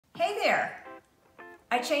there!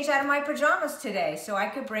 I changed out of my pajamas today so I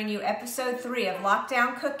could bring you episode 3 of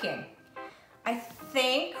Lockdown Cooking. I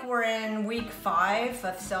think we're in week 5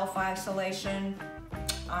 of self-isolation.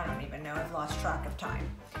 I don't even know, I've lost track of time.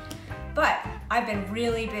 But I've been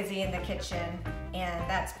really busy in the kitchen, and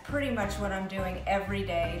that's pretty much what I'm doing every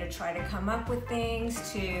day to try to come up with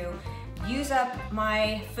things to use up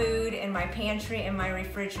my food in my pantry and my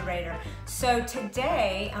refrigerator. So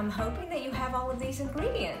today I'm hoping that you have all of these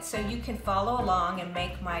ingredients so you can follow along and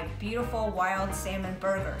make my beautiful wild salmon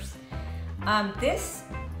burgers. This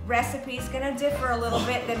recipe is going to differ a little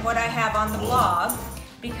bit than what I have on the blog,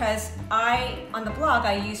 because on the blog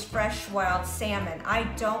I use fresh wild salmon. I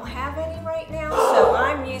don't have any right now, so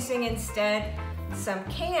I'm using instead some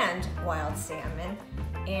canned wild salmon,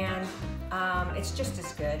 and it's just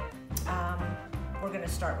as good. We're going to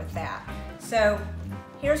start with that. So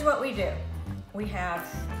here's what we do. We have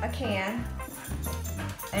a can,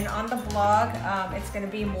 and on the blog it's going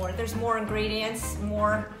to be more. There's more ingredients,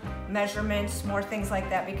 more measurements, more things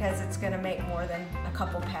like that, because it's going to make more than a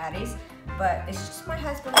couple patties. But it's just my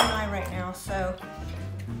husband and I right now. So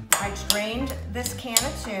I drained this can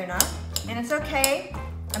of tuna, and it's okay.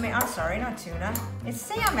 I'm sorry, not tuna. It's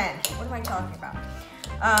salmon. What am I talking about?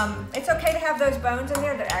 It's okay to have those bones in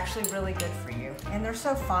there. They're actually really good for you. And they're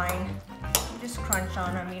so fine. You just crunch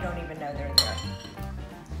on them. You don't even know they're there.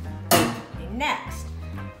 Okay, next,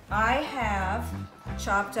 I have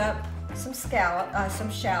chopped up some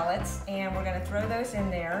shallots, and we're going to throw those in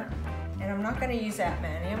there. And I'm not going to use that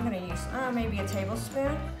many. I'm going to use maybe a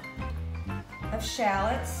tablespoon of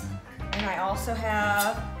shallots. And I also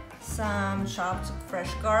have some chopped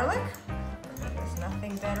fresh garlic. There's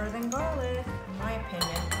nothing better than garlic, in my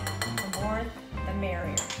opinion. The more, the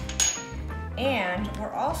merrier. And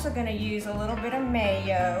we're also going to use a little bit of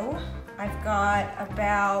mayo. I've got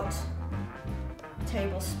about a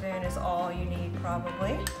tablespoon is all you need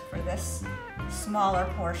probably for this smaller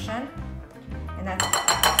portion. And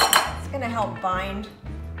that's going to help bind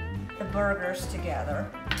the burgers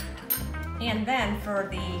together. And then for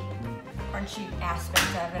the crunchy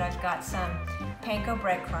aspect of it, I've got some panko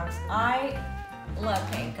breadcrumbs. I love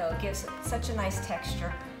panko. It gives it such a nice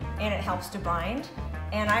texture, and it helps to bind.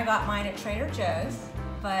 And I got mine at Trader Joe's,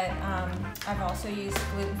 but I've also used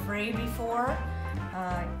gluten-free before.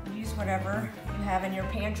 Use whatever you have in your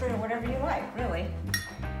pantry or whatever you like, really.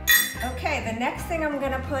 Okay, the next thing I'm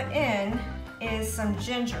going to put in is some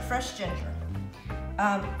ginger, fresh ginger.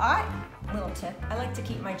 Little tip, I like to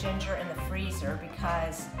keep my ginger in the freezer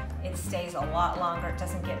because it stays a lot longer, it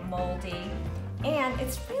doesn't get moldy, and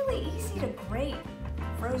it's really easy to grate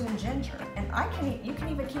frozen ginger. And you can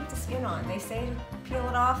even keep the skin on. They say to peel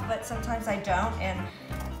it off, but sometimes I don't, and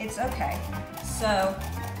it's okay. So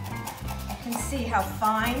you can see how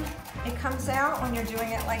fine it comes out when you're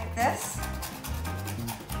doing it like this.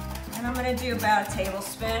 And I'm going to do about a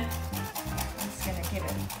tablespoon. It's going to give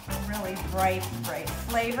it a really bright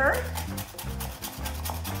flavor.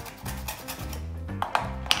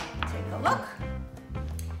 Take a look.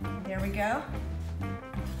 There we go. And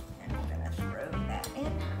I'm going to throw that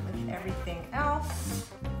in with everything else.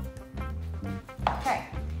 Okay.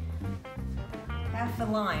 Half the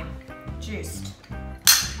lime, juiced.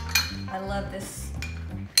 I love this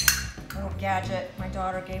little gadget my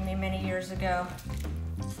daughter gave me many years ago.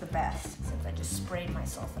 It's the best, except I just sprayed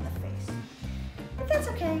myself in the face. But that's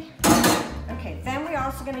okay. Okay, then we're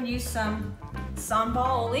also going to use some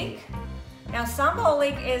sambal olik. Now, sambal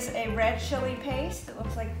olik is a red chili paste that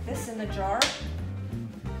looks like this in the jar.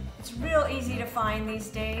 It's real easy to find these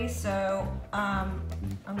days, so I'm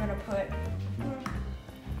going to put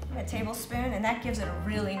a tablespoon, and that gives it a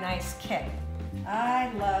really nice kick.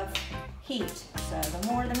 I love heat, so the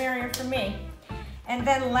more the merrier for me. And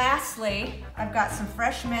then lastly, I've got some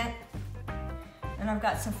fresh mint, and I've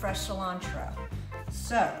got some fresh cilantro.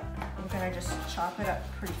 So I'm going to just chop it up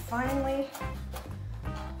pretty finely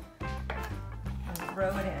and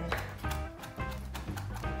throw it in.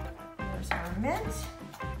 There's our mint.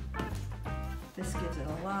 This gives it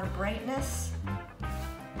a lot of brightness.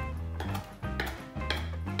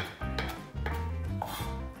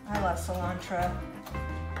 I love cilantro.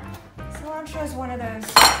 Cilantro is one of those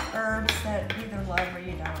herbs that you either love or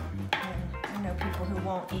you don't. And I know people who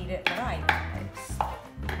won't eat it, but I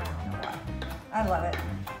don't know why. I love it.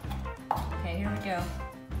 Okay, here we go.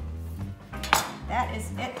 That is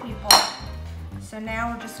it, people. So now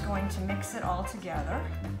we're just going to mix it all together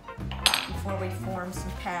before we form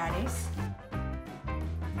some patties.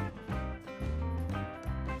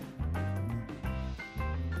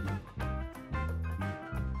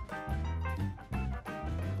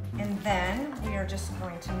 And then we are just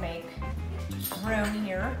going to make room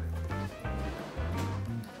here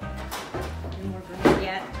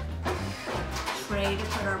get tray to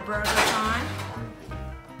put our burgers on.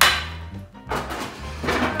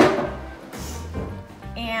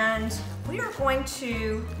 And we are going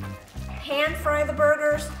to pan fry the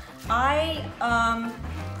burgers. I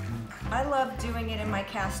love doing it in my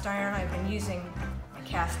cast iron. I've been using my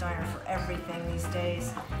cast iron for everything these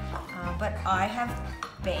days. But I have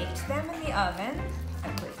baked them in the oven. I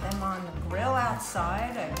put them on the grill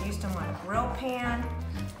outside. I've used them on a grill pan.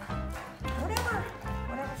 Whatever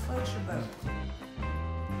floats your boat.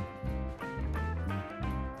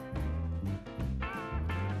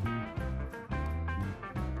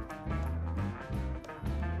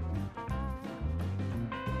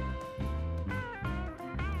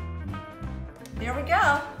 There we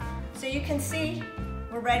go. So you can see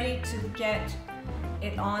we're ready to get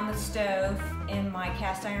it on the stove in my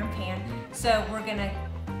cast iron pan. So we're gonna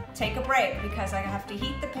take a break because I have to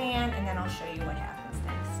heat the pan and then I'll show you what happens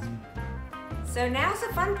next. So now's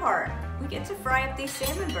the fun part. We get to fry up these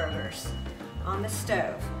salmon burgers on the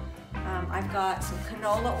stove. I've got some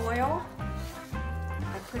canola oil.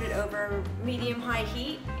 I put it over medium-high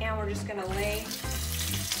heat and we're just gonna lay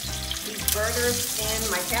these burgers in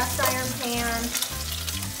my cast iron pan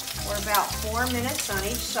for about 4 minutes on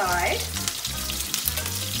each side.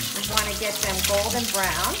 We want to get them golden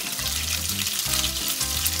brown.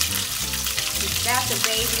 Since that's a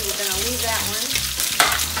baby, we're going to leave that one.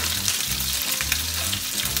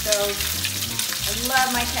 So I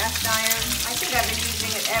love my cast iron. I think I've been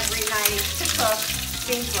using it every night to cook,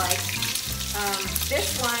 seems like.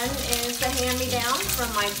 This one is a hand-me-down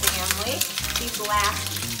from my family. These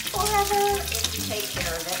last forever if you take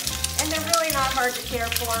care of it. And they're really not hard to care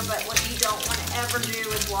for, but what you don't want to ever do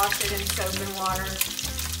is wash it in soap and water.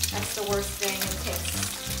 That's the worst thing. It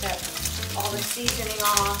takes all the seasoning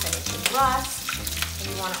off and it can rust.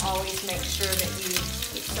 And you want to always make sure that you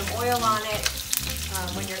put some oil on it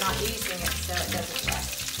when you're not using it so it doesn't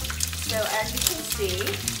rust. So as you can see,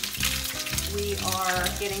 we are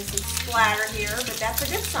getting some splatter here, but that's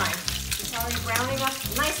a good sign. It's probably browning up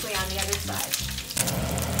nicely on the other side.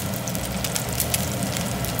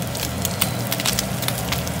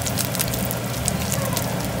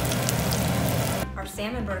 Our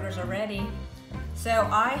salmon burgers are ready. So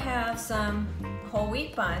I have some whole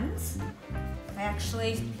wheat buns. I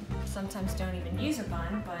actually sometimes don't even use a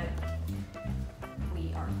bun, but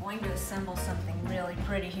we are going to assemble something really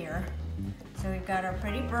pretty here. So we've got our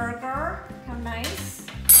pretty burger, how nice.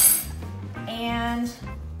 And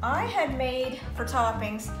I had made, for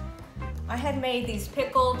toppings, I had made these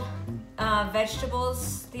pickled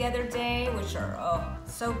vegetables the other day, which are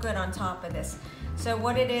so good on top of this. So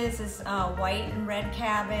what it is white and red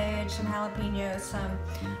cabbage, some jalapenos, some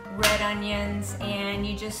red onions, and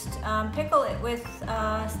you just pickle it with,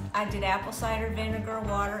 I did apple cider vinegar,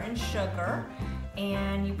 water, and sugar.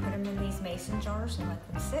 And you put them in these mason jars and let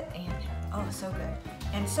them sit, and oh, so good.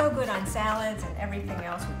 And so good on salads and everything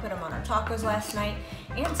else. We put them on our tacos last night,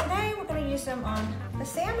 and today we're gonna use them on the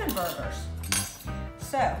salmon burgers.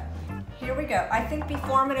 So here we go. I think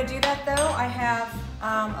before I'm gonna do that though, I have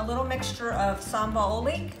a little mixture of sambal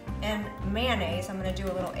and mayonnaise. I'm gonna do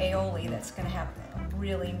a little aioli that's gonna have a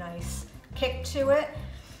really nice kick to it.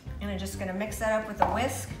 And I'm just gonna mix that up with a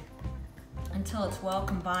whisk until it's well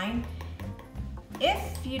combined.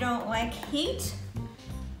 If you don't like heat,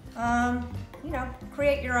 you know,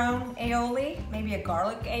 create your own aioli, maybe a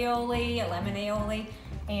garlic aioli, a lemon aioli,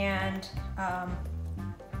 and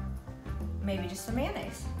maybe just some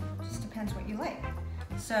mayonnaise. Just depends what you like.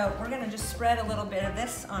 So we're gonna just spread a little bit of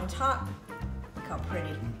this on top. Look how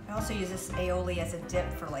pretty. I also use this aioli as a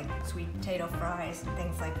dip for like sweet potato fries and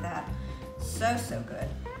things like that. So, so good.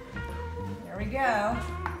 There we go.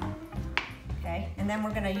 Okay, and then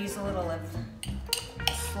we're gonna use a little of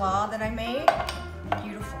slaw that I made.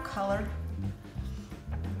 Beautiful color.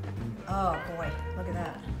 Oh boy, look at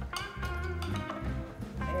that.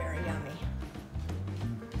 Very yummy.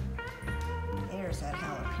 There's that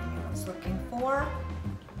jalapeno I was looking for.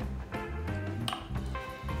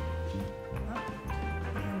 Oh,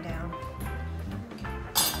 and down.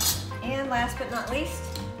 And last but not least,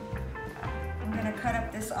 I'm gonna cut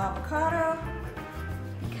up this avocado,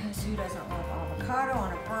 because who doesn't love avocado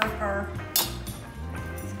on a burger?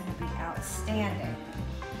 It's gonna be outstanding.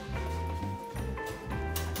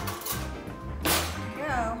 There we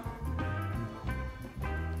go.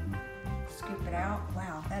 Scoop it out.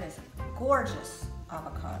 Wow, that is a gorgeous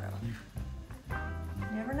avocado.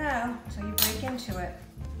 You never know until you break into it.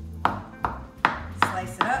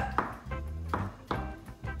 Slice it up.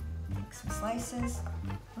 Take some slices.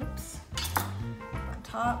 Oops. On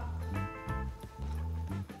top.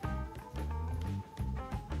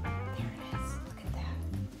 There it is. Look at that.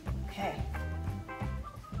 Okay.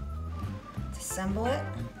 Assemble it.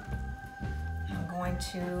 I'm going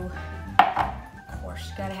to, of course,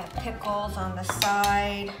 you gotta have pickles on the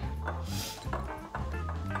side.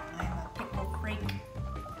 I'm a pickle freak.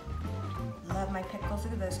 Love my pickles.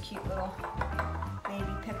 Look at those cute little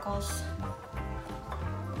baby pickles.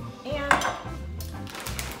 And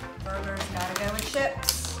burgers gotta go with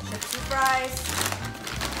chips. Chips and fries.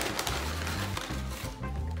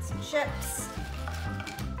 Some chips.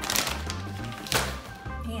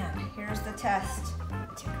 And here's the test.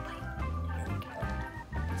 Take a bite. Here we go.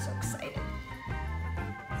 I'm so excited.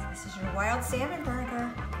 This is your wild salmon burger.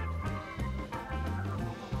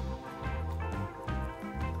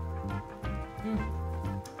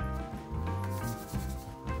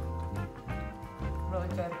 Really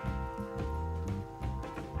good.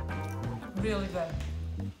 Really good.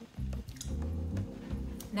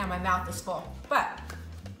 Now my mouth is full, but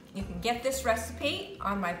you can get this recipe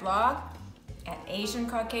on my blog at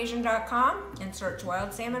asiancaucasian.com and search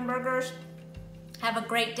Wild Salmon Burgers. Have a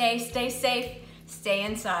great day, stay safe, stay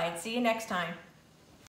inside. See you next time.